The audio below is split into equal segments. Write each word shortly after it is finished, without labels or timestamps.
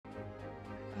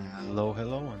Hello,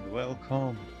 hello, and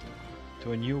welcome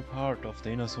to a new part of the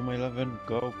Inazuma 11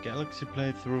 Go Galaxy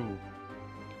playthrough.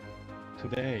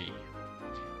 Today,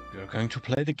 we are going to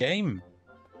play the game.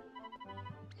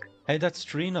 Hey, that's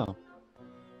Trina.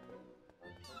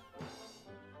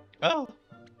 Oh!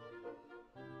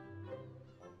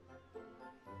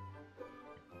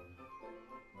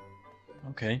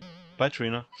 Okay, bye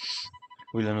Trina.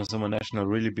 Will Inazuma National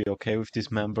really be okay with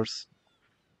these members?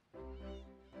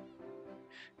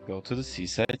 Go to the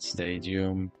Seaside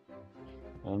Stadium.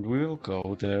 And we will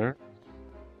go there.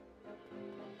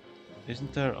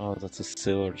 Isn't there? Oh, that's a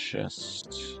silver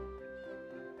chest.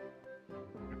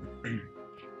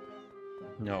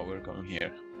 No, we're going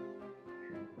here.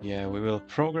 Yeah, we will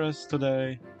progress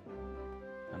today.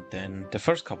 And then the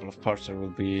first couple of parts there will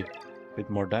be a bit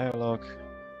more dialogue.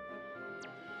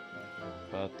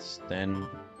 But then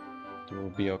it will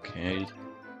be okay.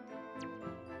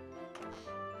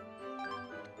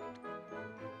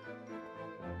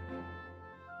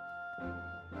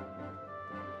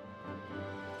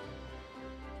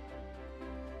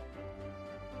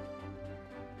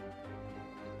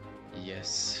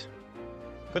 Yes.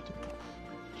 Good.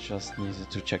 Just needed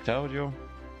to check the audio.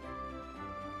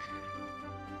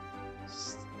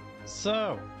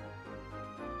 So,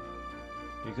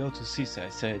 we go to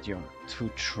Seaside Stadium to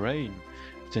train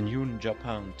with the new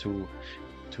Japan to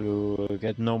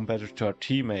get known better to our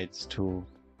teammates, to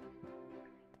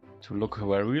look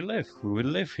where we live. We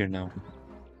will live here now.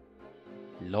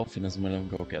 Love Inazuma Eleven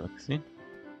Go Galaxy.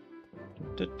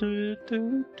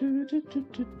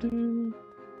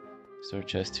 Is there a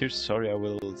chest here? Sorry, I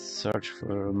will search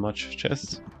for much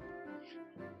chests.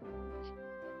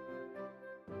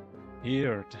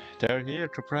 Here, they're here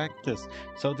to practice.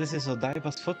 So this is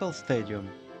Odaiba's football stadium.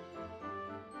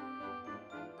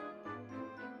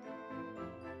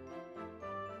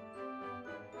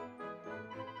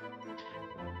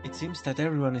 It seems that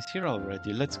everyone is here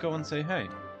already. Let's go and say hi.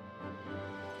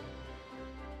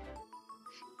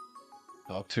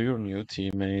 Talk to your new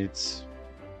teammates.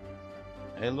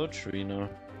 Hello, Trina.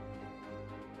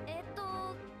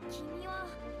 君は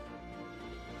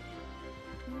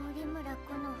森村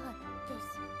この葉で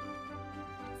す。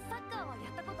サッカーはや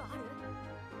ったことある？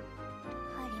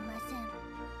ありません。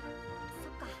そ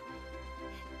っか。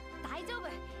大丈夫。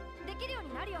できるよう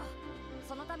になるよ。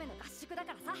そのための合宿だ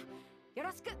からさ。よ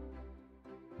ろしく。は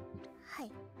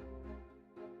い。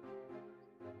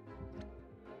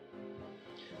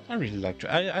 I really like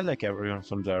I like everyone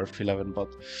from the Earth 11, but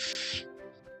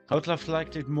I would have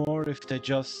liked it more if they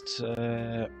just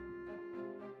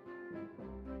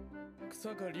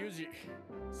草加隆二、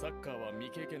サッカーは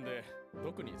未経験で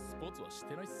特にスポーツはし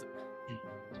てないっす。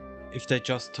 if they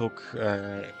just took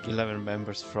 11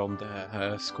 members from the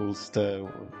schools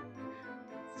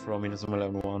from Inazuma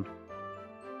Eleven 1.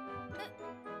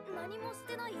 何もし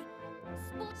てない？ス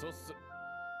ポーツ。そうっす。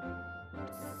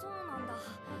そうなんだ。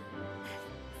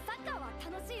サッカーは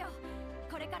楽しいよ。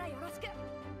これからよろしく。 よ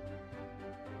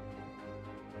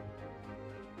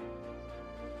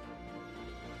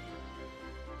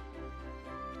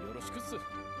ろしくっす。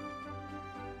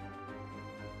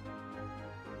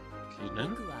 Keenan?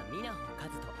 僕はミナホカズ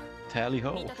ト。 Tally 見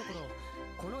ho. たところ、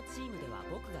このチームでは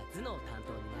僕が頭脳担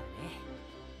当になるね。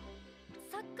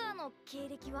サッカーの経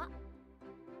歴は？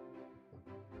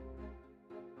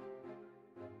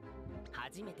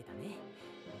初めてだね。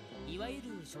いわゆ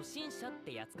る初心者っ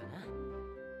てやつかな。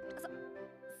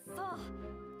そ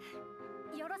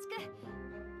う。よろし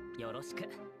く。よろしく。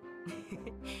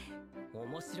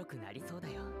面白くなりそうだ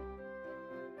よ。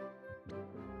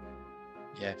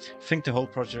 Yeah, I think the whole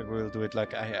project will do it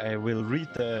like I will read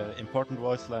the important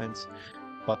voice lines,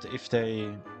 but if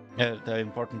they the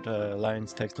important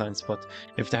lines, text lines, but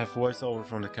if they have voiceover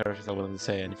from the characters, I won't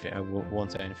say anything. I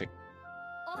won't say anything.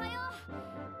 おはよ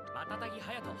またたぎ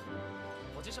隼人。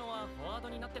ポジションはフォワード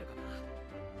になってるかな。う。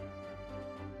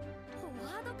フォ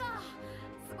ワードか。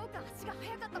すごく足が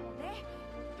速かったもんね。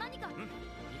何か。うん、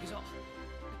陸上。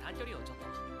短距離をちょっと。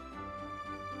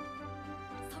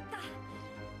そっか。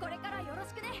これからよろ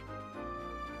しくね。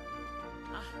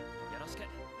あ、よろしく。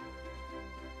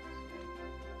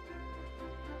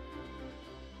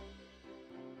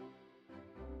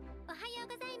おはよう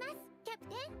ございます、キャプ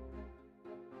テン。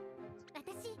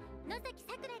私、野崎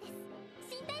さくらです。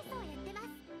新体操をやってます。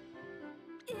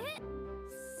え？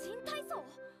新体操？はい。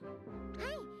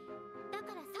だ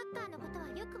からサッカーのことは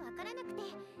よくわからなくて、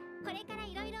これから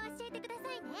いろいろ教えてくだ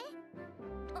さいね。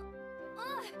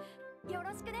よ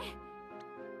ろしくね。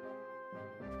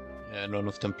 Yeah, none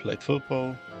of them played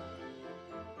football.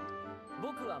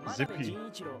 僕は真鍋純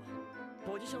一郎。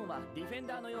ポジションはディフェン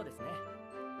ダーのようですね。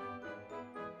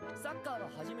サッカーは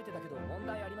初めてだけど問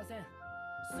題ありません。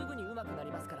すぐに上手くな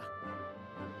りますから。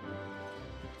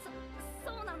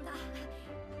そうなんだ。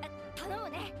頼む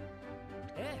ね。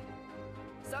ええ。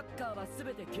サッカーは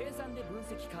全て計算で分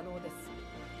析可能です。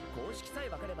公式さえ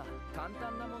分かれば簡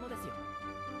単なものですよ。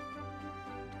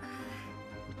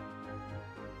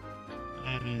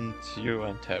And you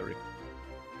and Terry.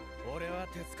 俺は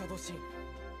手塚戸慎。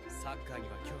サッカーに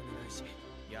は興味ないし、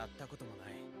やったこともな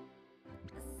い。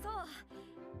そう。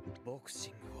ボク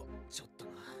シングをちょっと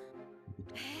な。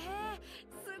へえ、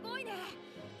すごいね。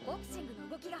ボクシングの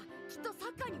動きがきっとサ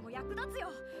ッカーにも役立つ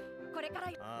よ。これから。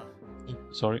ああ。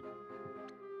Sorry.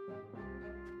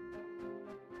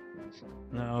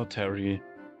 Now Terry.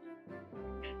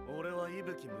 俺は伊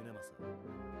吹宗正。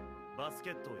バス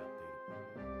ケットをやってい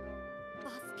る。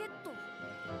バスケット。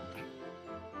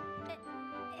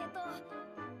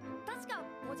確か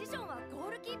ポジションはゴ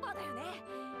ールキーパーだよね。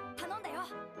頼んだよ。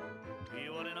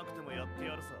言われなくてもやって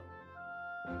やるさ。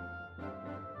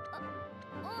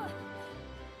お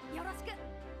う、よろしく。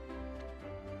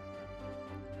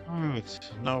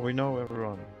Alright, now we know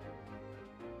everyone.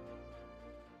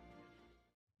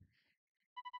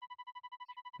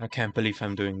 I can't believe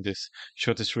I'm doing this.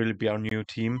 Should this really be our new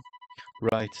team?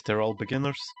 Right, they're all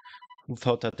beginners. Who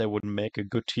thought that they would make a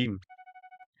good team?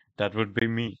 That would be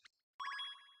me.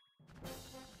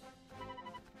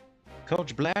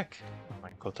 Coach Black! Oh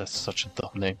my god, that's such a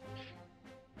dumb name.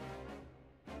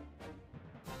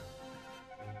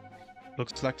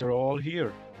 Looks like they're all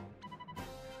here.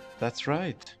 That's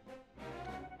right.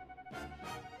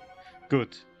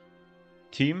 Good.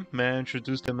 Team, may I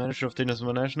introduce the manager of the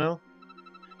Inazuma National?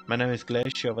 My name is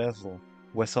Glacier Wessel.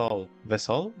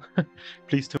 Wessel?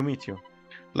 Pleased to meet you.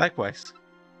 Likewise.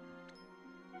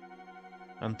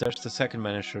 And there's the second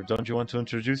manager. Don't you want to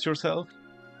introduce yourself?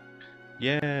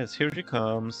 Yes, here she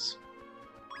comes.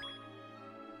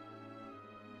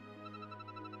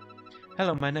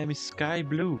 Hello, my name is Sky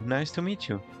Blue. Nice to meet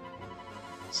you.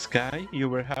 Sky, you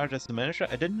were hired as the manager?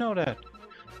 I didn't know that.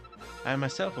 I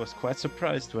myself was quite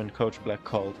surprised when Coach Black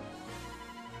called.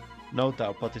 No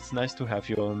doubt, but it's nice to have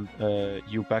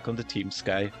you back on the team,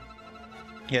 Sky.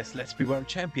 Yes, let's be world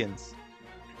champions.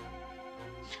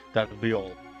 That'll be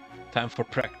all. Time for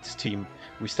practice, team.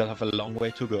 We still have a long way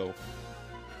to go.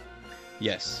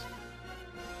 Yes.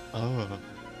 Oh.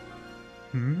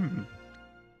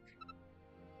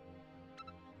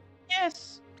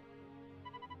 Yes.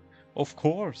 Of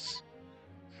course.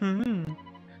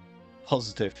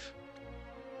 Positive.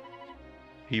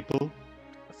 People.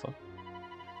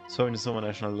 So in the Summer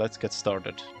National, let's get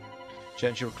started.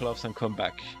 Change your clothes and come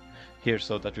back here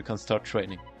so that we can start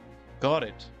training. Got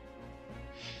it.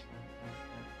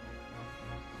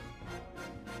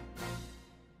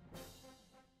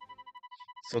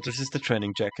 So this is the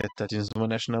training jacket that Inazuma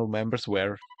National members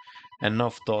wear.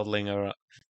 Enough dawdling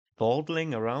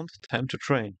around, time to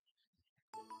train.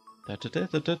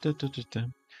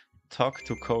 Talk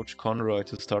to Coach Conroy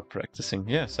to start practicing.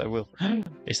 Yes, I will.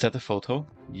 Is that a photo?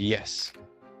 Yes.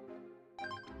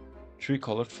 3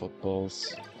 colored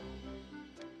footballs.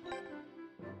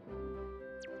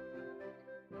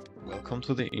 Welcome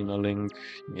to the inner link.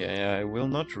 Yeah, I will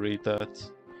not read that.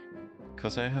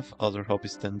 Because I have other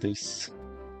hobbies than this.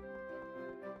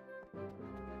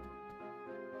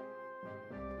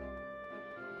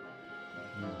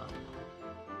 Now,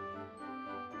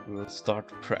 we'll start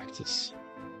practice.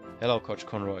 Hello, Coach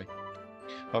Conroy.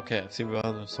 Okay, see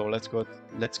well, so let's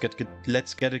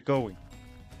get it going.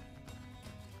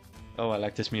 Oh, I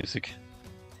like this music.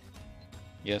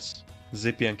 Yes,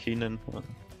 Zippy and Keenan,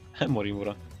 and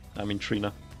Morimura. I mean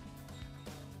Trina.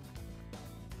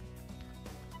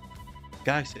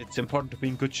 Guys, it's important to be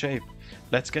in good shape.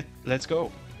 Let's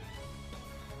go.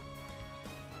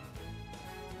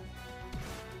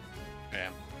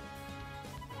 Yeah.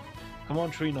 Come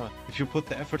on, Trina. If you put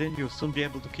the effort in, you'll soon be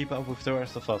able to keep up with the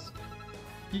rest of us.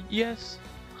 Yes.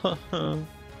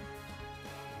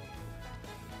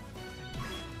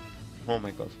 Oh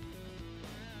my god.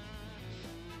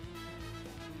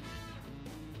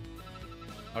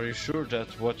 Are you sure that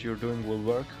what you're doing will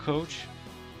work, coach?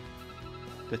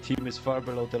 The team is far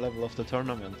below the level of the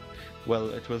tournament. Well,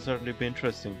 it will certainly be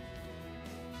interesting.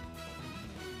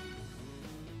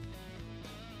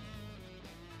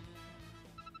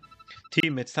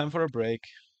 Team, it's time for a break.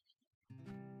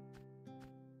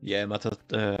 Yeah,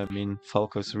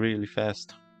 Falco is really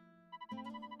fast.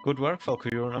 Good work, Falco,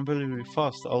 you're unbelievably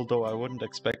fast, although I wouldn't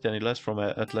expect any less from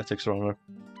an athletics runner.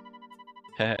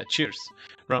 Cheers!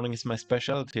 Running is my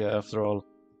specialty, after all.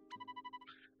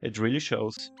 It really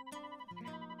shows.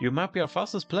 You might be our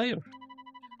fastest player.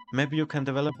 Maybe you can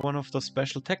develop one of those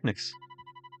special techniques.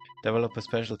 Develop a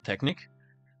special technique?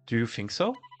 Do you think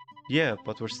so? Yeah,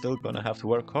 but we're still gonna have to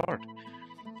work hard.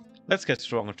 Let's get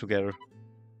stronger together.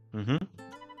 Mm-hmm.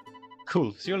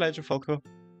 Cool. See you later, Falco.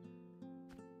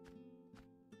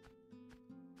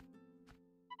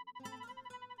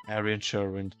 Arian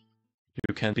Sherwin.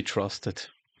 You can't be trusted.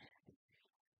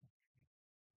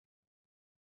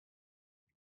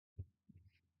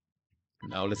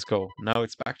 Now let's go. Now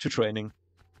it's back to training.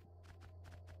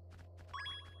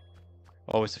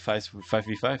 Oh, it's a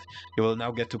 5v5. You will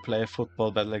now get to play a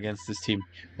football battle against this team.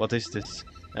 What is this?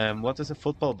 What is a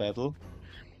football battle?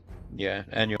 Yeah,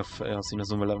 any of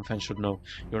Inazuma 11 fans should know.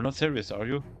 You're not serious, are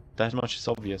you? That much is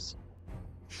obvious.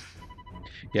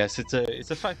 Yes, it's a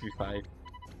 5v5.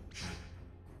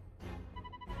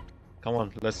 Come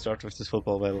on, let's start with this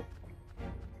football battle.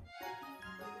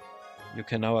 You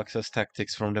can now access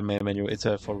tactics from the main menu. It's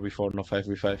a 4v4, not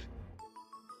 5v5.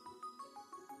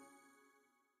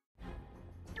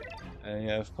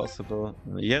 Yeah, if possible.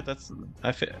 Yeah, that's...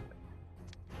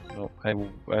 No, I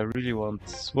really want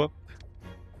swap.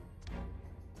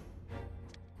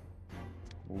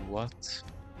 What?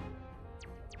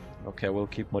 Okay, we'll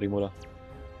keep Morimura.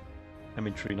 I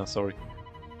mean Trina, sorry.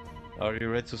 Are you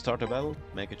ready to start a battle?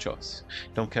 Make a choice.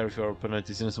 Don't care if your opponent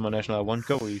is Inazuma National, I won't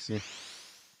go easy.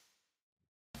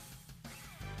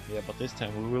 Yeah, but this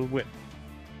time we will win.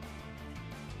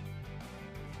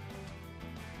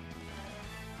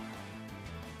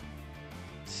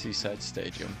 Seaside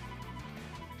Stadium.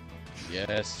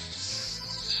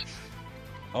 Yes.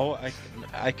 Oh,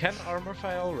 I can armor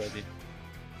fire already.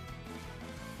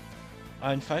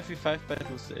 In 5v5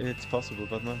 battles it's possible,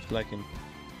 but not like in...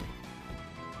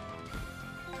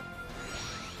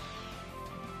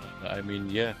 I mean,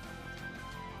 yeah.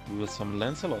 We will summon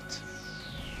Lancelot.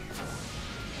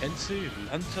 Ensi,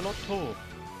 Lancelotto!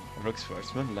 Rook's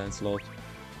firstman, Lancelot.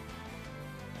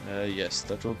 Yes,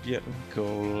 that will be a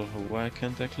goal. Why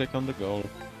can't I click on the goal?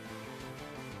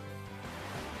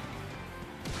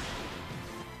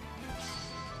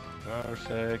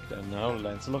 Perfect, and now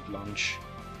Lancelot launch.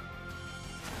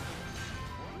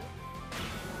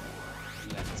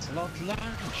 Lancelot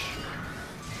launch!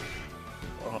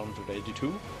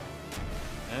 482.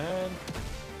 And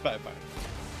bye-bye.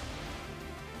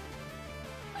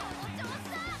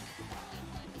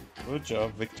 Good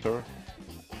job, Victor.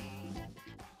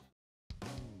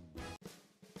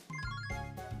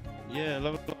 Yeah,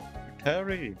 level up,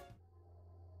 carry.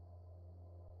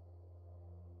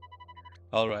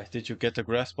 Alright, did you get a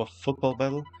grasp of football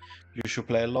battle? You should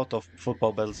play a lot of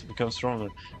football battles to become stronger.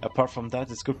 Apart from that,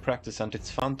 it's good practice and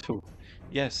it's fun too.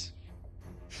 Yes.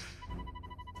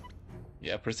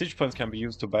 Yeah, prestige points can be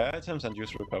used to buy items and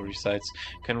use recovery sites.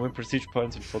 You can win prestige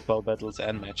points in football battles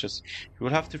and matches. You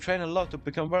will have to train a lot to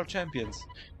become world champions.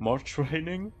 More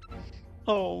training?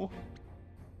 Oh.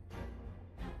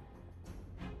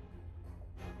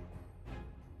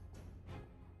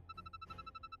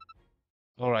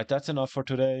 Alright, that's enough for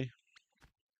today.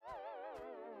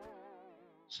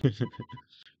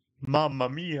 Mamma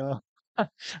mia!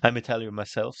 I'm Italian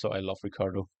myself, so I love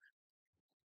Ricardo.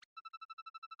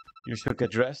 You should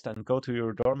get dressed and go to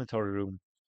your dormitory room.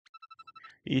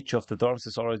 Each of the dorms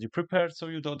is already prepared, so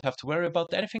you don't have to worry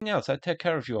about anything else. I take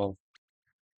care of you all.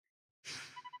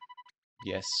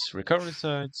 Yes, recovery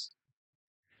sites.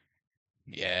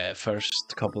 Yeah,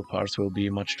 first couple parts will be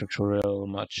much tutorial,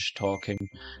 much talking.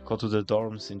 Go to the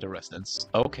dorms in the residence.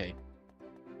 Okay.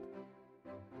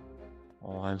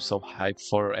 Oh, I'm so hyped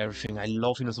for everything. I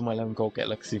love Inazuma Eleven Go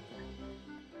Galaxy.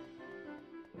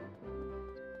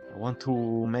 I want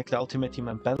to make the ultimate team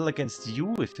and battle against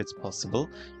you if it's possible.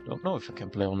 Don't know if I can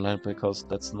play online because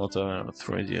that's not a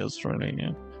 3DS really.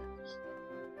 Yeah.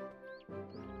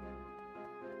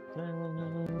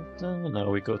 Now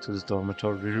we go to the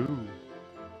dormitory room.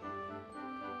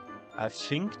 I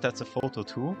think that's a photo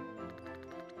too.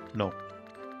 No.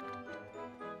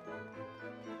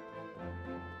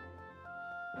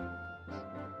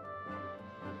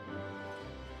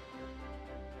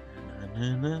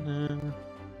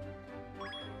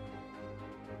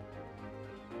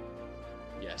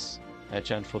 Yes, a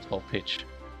giant football pitch.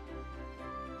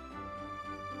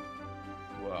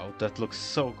 Wow, that looks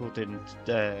so good in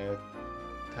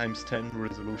times 10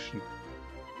 resolution.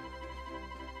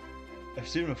 I've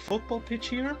seen a football pitch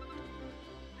here.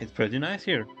 It's pretty nice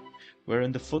here. We're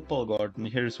in the football garden.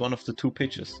 Here's one of the two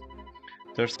pitches.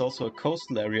 There's also a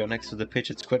coastal area next to the pitch.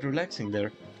 It's quite relaxing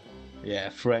there. Yeah,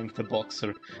 Frank the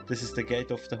boxer. This is the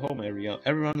gate of the home area.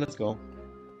 Everyone, let's go.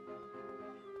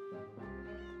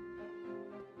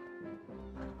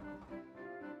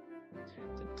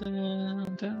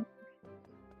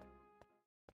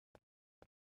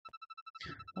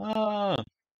 Ah,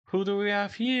 Who do we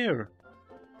have here?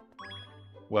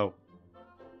 Well,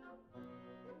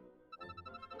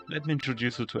 let me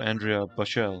introduce you to Andrea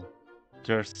Bachel.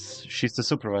 She's the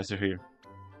supervisor here.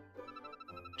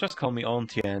 Just call me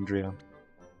Auntie Andrea.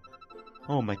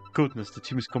 Oh my goodness, the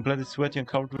team is completely sweaty and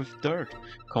covered with dirt.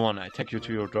 Come on, I take you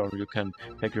to your dorm. You can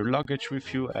take your luggage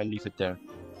with you, I leave it there.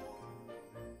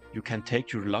 You can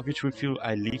take your luggage with you,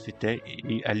 I leave it there.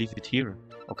 I leave it here,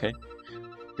 okay?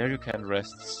 There you can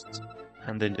rest.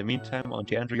 And in the meantime,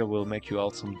 Auntie Andrea will make you all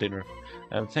some dinner.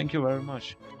 And thank you very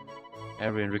much.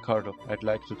 Harry and Ricardo, I'd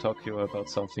like to talk to you about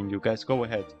something. You guys go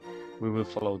ahead. We will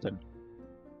follow them.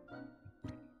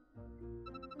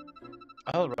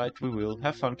 Alright, we will.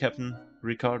 Have fun, Captain,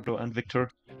 Ricardo and Victor.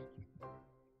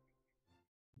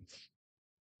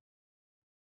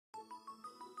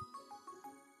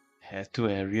 Head to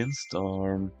Aryan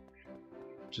Storm.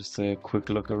 Just a quick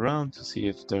look around to see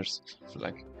if there's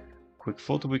like a quick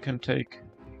photo we can take.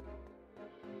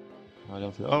 I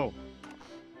don't feel. Oh!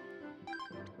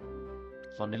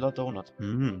 Vanilla donut.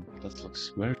 That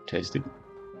looks very tasty.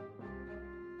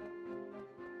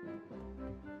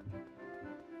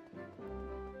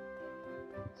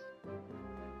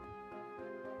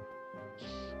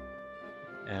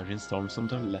 Aryan Storm's on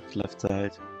the left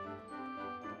side.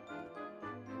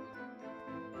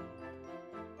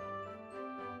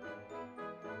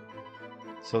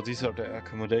 So these are the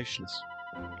accommodations.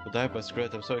 The dive is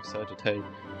great, I'm so excited. Hey,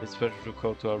 it's better to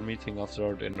go to our meeting after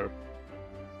our dinner.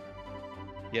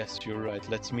 Yes, you're right.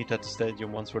 Let's meet at the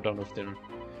stadium once we're done with dinner.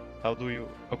 How do you...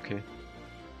 Okay.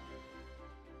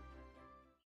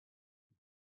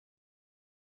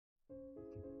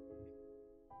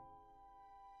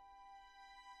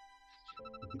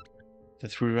 The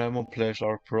three Ramon players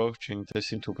are approaching. They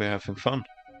seem to be having fun.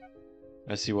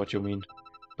 I see what you mean.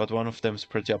 But one of them's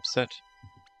pretty upset.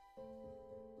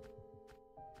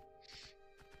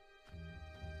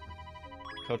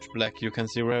 Coach Black, you can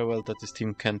see very well that this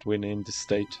team can't win in this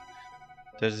state.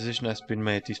 The decision has been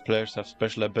made. These players have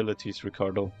special abilities,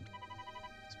 Ricardo.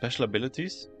 Special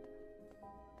abilities?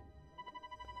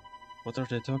 What are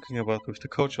they talking about with the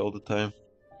coach all the time?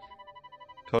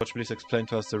 Coach, please explain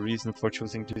to us the reason for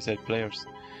choosing these 8 players.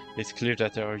 It's clear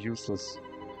that they are useless.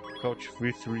 Coach,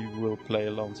 we 3 will play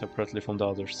alone separately from the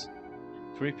others.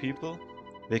 3 people?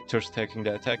 Victor's taking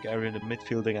the attack area in the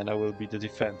midfielding and I will be the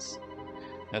defense.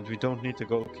 And we don't need a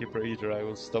goalkeeper either, I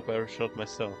will stop every shot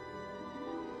myself.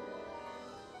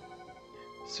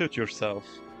 Suit yourself.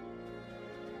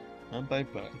 And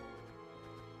bye-bye.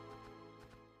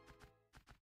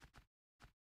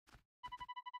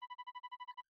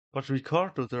 But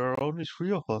Ricardo, there are only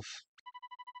 3 of us.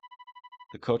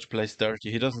 The coach plays dirty,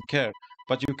 he doesn't care.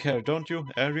 But you care, don't you,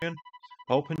 Arian?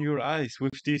 Open your eyes,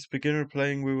 with these beginner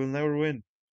playing we will never win.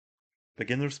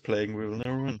 Beginners playing we will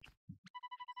never win.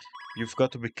 You've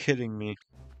got to be kidding me.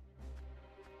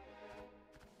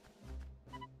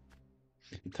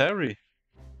 Terry!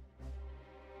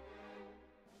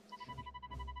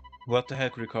 What the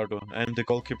heck, Ricardo? I am the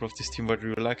goalkeeper of this team whether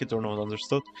you like it or not,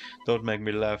 understood? Don't make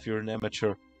me laugh, you're an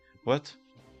amateur. What?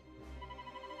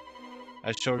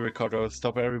 I show you, Ricardo, I will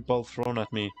stop every ball thrown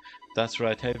at me. That's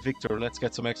right. Hey, Victor, let's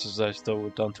get some exercise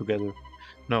done together.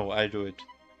 No, I do it.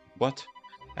 What?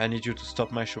 I need you to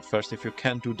stop my shot first. If you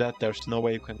can't do that, there's no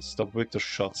way you can stop Victor's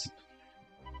shots.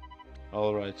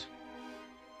 Alright.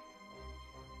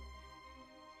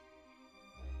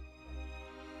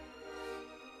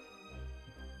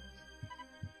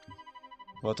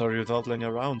 What are you dawdling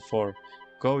around for?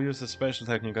 Go use a special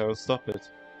technique, I will stop it.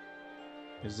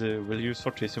 Will you use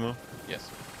Fortissimo? Yes.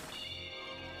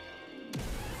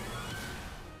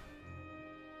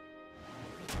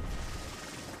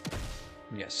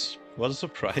 Yes. What a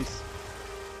surprise.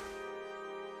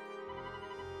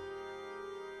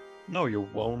 No, you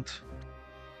won't.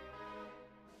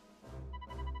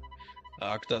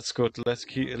 Ark, that's good. Let's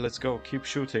go. Keep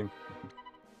shooting.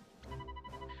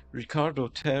 Ricardo,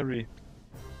 Terry.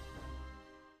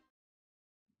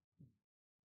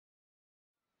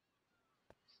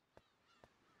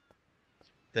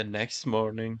 The next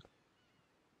morning.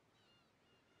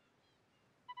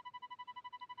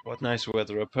 What nice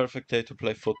weather, a perfect day to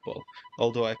play football.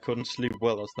 Although I couldn't sleep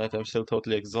well last night, I'm still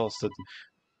totally exhausted.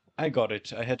 I got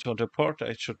it. I head to the port.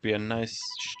 It should be a nice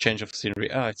change of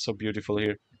scenery. Ah, it's so beautiful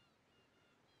here.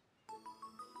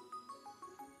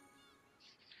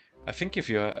 I think if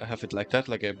you have it like that,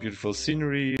 like a beautiful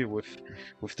scenery with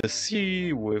the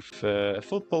sea, with a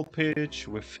football pitch,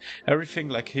 with everything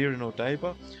like here in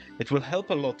Odaiba, it will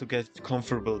help a lot to get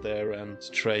comfortable there and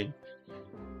train.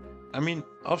 I mean,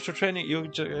 after training, you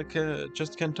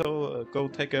just can't go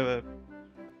take a...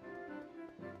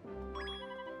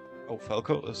 Oh,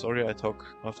 Falco, sorry, I talk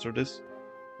after this.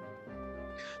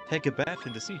 Take a bath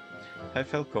in the sea. Hi,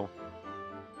 Falco.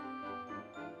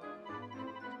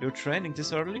 You're training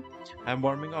this early? I'm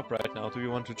warming up right now. Do you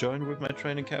want to join with my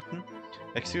training, Captain?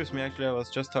 Excuse me, actually, I was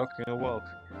just taking a walk.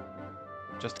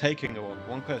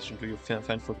 One question, do you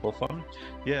find football fun?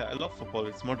 Yeah, I love football.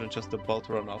 It's more than just a ball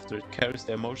to run after. It carries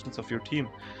the emotions of your team.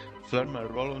 I've learned my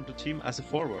role on the team as a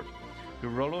forward. You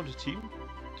roll on the team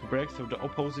to break through the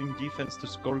opposing defense to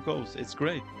score goals. It's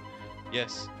great.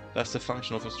 Yes, that's the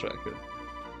function of a striker.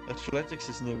 Athletics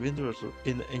is an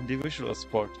individual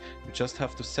sport. You just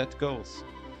have to set goals.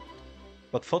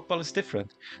 But football is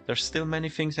different. There's still many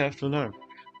things I have to learn.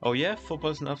 Oh yeah, football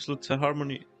is an absolute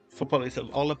harmony. Football is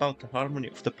all about the harmony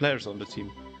of the players on the team.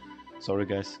 Sorry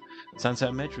guys. Since I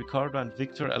met Ricardo and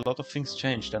Victor, a lot of things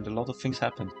changed and a lot of things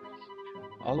happened.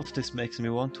 All of this makes me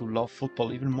want to love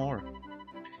football even more.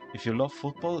 If you love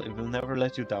football, it will never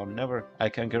let you down. Never. I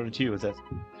can guarantee you that.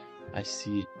 I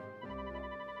see.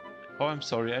 Oh, I'm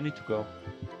sorry. I need to go.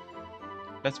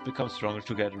 Let's become stronger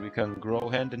together. We can grow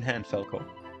hand in hand, Falco.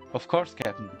 Of course,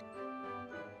 Captain.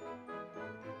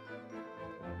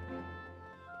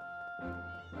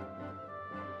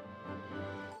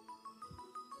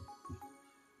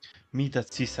 Meet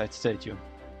at Seaside Stadium.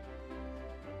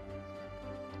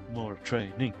 More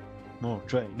training. More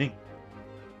training.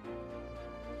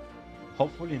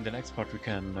 Hopefully in the next part we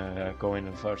can go in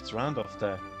the first round of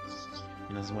the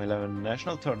Inazuma 11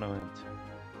 National Tournament.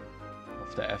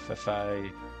 Of the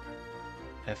FFI...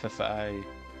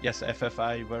 Yes,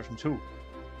 FFI version 2.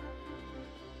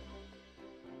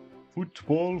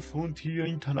 Football Frontier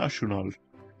International.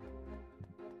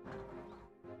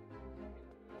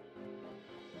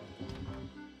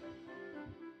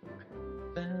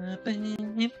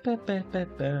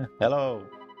 Hello.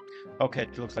 Okay,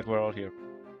 it looks like we're all here.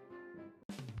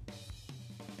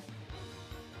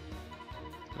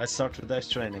 Let's start today's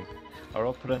training. Our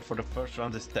opponent for the first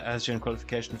round is the Asian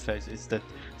qualification phase. It's the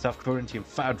South Korean team,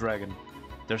 Fire Dragon.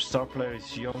 Their star player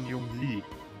is Young Lee.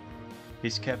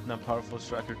 He's captain and powerful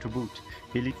striker to boot.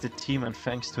 He leads the team and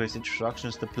thanks to his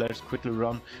introductions the players quickly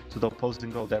run to the opposing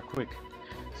goal. They're quick,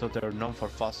 so they're known for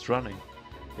fast running.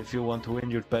 If you want to win,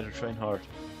 you'd better train hard.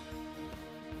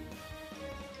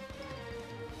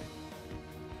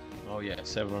 Oh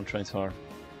yes, everyone trains hard.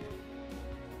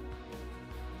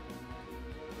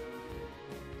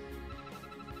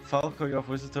 Falco, your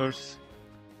visitors.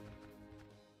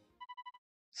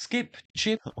 Skip,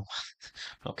 chip.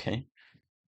 Okay.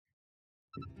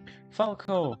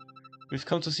 Falco, we've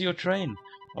come to see you train.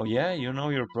 Oh yeah, you know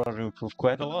your brother improved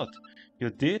quite a lot. You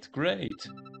did? Great.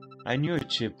 I knew it,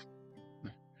 Chip.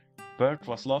 Bert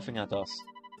was laughing at us.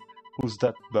 Who's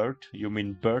that Bert? You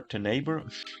mean Bert the neighbor?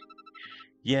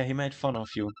 Yeah, he made fun of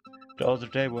you. The other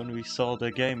day when we saw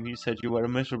the game, he said you were a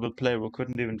miserable player who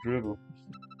couldn't even dribble.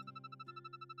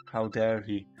 How dare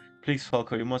he? Please,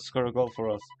 Falco, you must score a goal for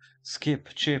us. Skip,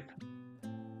 Chip.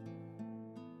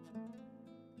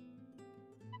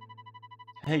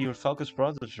 Hey, you're Falco's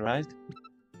brothers, right?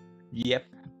 Yep.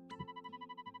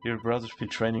 Your brothers been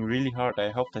training really hard. I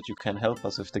hope that you can help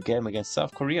us with the game against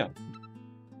South Korea.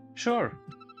 Sure.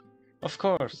 Of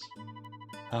course.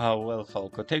 Ah, well,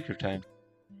 Falco, take your time.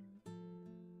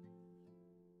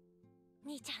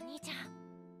 兄ちゃん兄ちゃ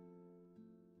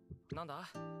んなんだ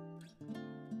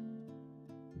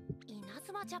稲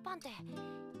妻ジャパンって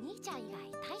兄ちゃん以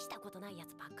外大したことないや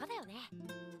つばっかだよね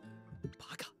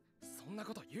バカそんな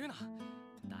こと言うな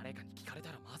誰かに聞かれ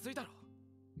たらまずいだろ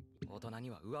大人に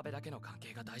は上辺だけの関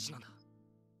係が大事なんだ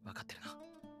分かってる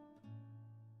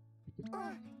なう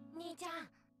ん兄ちゃ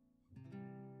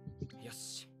んよ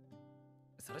し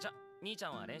それじゃ兄ちゃ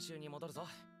んは練習に戻るぞ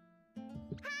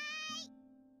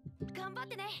頑張っ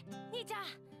てね兄ちゃん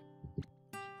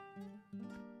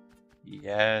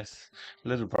Yes,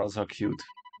 little brothers are cute.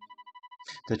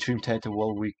 The team stayed the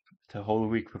whole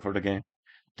week before the game.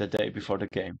 The day before the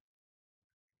game.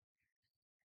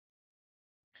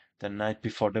 The night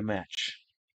before the match.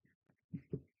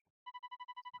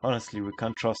 Honestly, we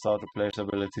can't trust other players'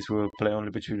 abilities. We will play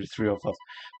only between the three of us.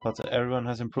 But everyone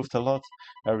has improved a lot.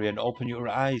 Arian, open your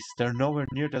eyes. They're nowhere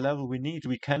near the level we need.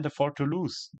 We can't afford to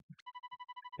lose.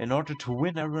 In order to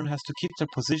win, everyone has to keep their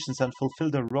positions and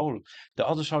fulfill their role. The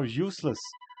others are useless.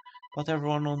 But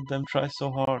everyone on them tries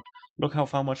so hard. Look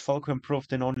how much Falco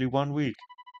improved in only 1 week.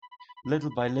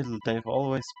 Little by little, they've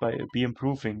always be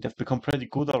improving. They've become pretty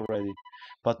good already.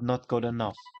 But not good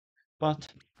enough.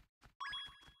 But...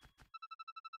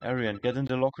 Arian, get in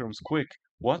the locker rooms, quick!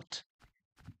 What?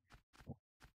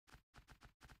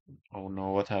 Oh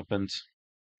no, what happened?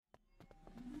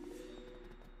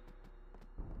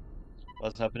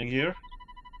 What's happening here?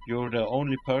 You're the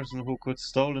only person who could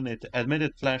stolen it. Admit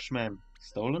it, Flashman.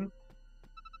 Stolen?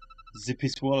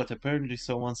 Zippy's wallet. Apparently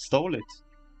someone stole it.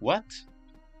 What?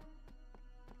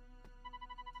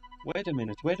 Wait a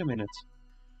minute, wait a minute.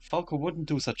 Falco wouldn't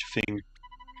do such a thing.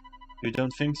 You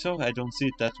don't think so? I don't see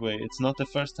it that way. It's not the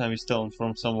first time he's stolen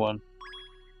from someone.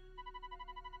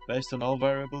 Based on all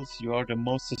variables, you are the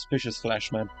most suspicious,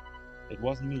 Flashman. It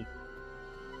wasn't me.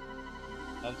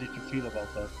 How did you feel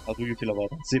about that? How do you feel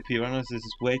about that? Zippy, your analysis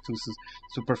is way too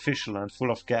superficial and full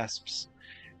of gasps.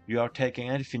 You are taking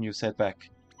anything you said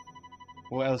back.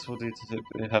 Who else would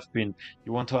it have been?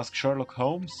 You want to ask Sherlock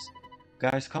Holmes?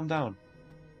 Guys, calm down.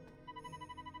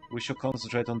 We should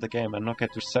concentrate on the game and not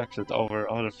get distracted over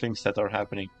other things that are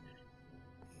happening.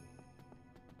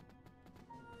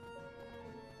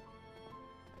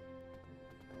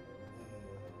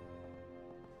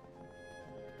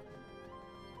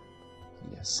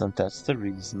 Yes, and that's the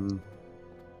reason.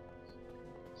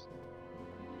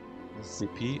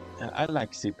 Zippy. I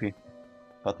like Zippy,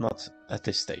 but not at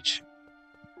this stage.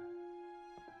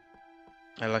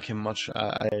 I like him much.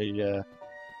 I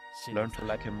learned to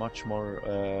like him much more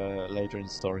later in the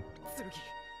story. 剣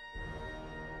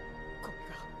これ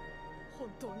が本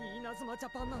当に稲妻ジャ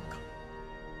パンなのか。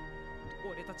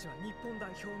俺たちは日本代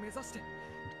表を目指して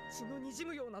血の滲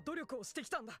むような努力をしてき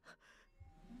たんだ。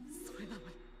それ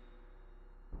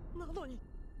なのに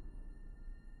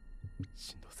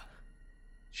進藤さん。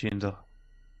Shindo.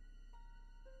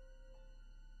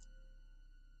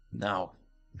 Now,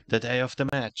 the day of the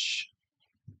match.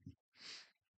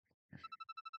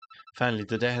 Finally,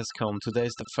 the day has come. Today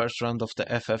is the first round of the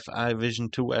FFI Vision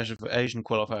 2 Asian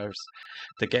qualifiers.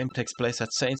 The game takes place at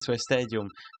Saintsway Stadium.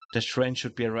 The train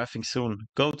should be arriving soon.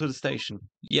 Go to the station.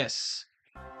 Yes.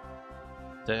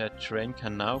 The train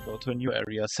can now go to a new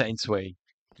area, Saintsway.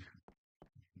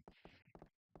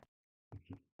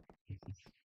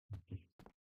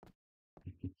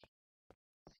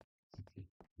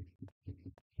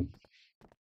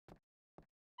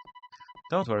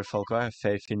 Don't worry, Falco, I have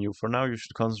faith in you. For now, you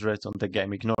should concentrate on the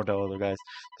game. Ignore the other guys.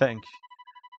 Thank.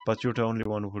 But you're the only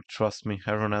one who trusts me.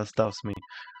 Everyone else doubts me.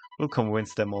 We'll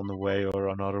convince them on the way or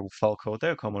another, Falco.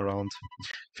 They'll come around,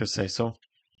 if you say so.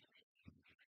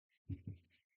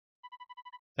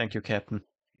 Thank you, Captain.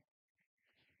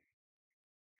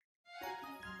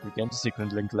 Regain the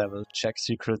secret link level. Check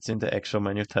secrets in the extra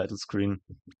menu title screen.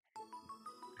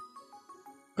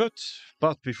 Good,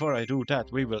 but before I do that,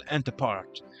 we will end the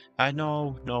part. I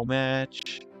know, no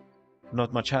match,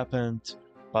 not much happened,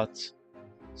 but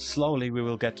slowly we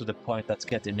will get to the point that's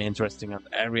getting interesting and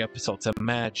every episode's a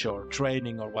match or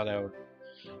training or whatever.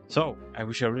 So, I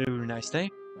wish you a really, really nice day,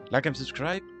 like and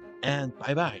subscribe, and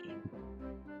bye bye.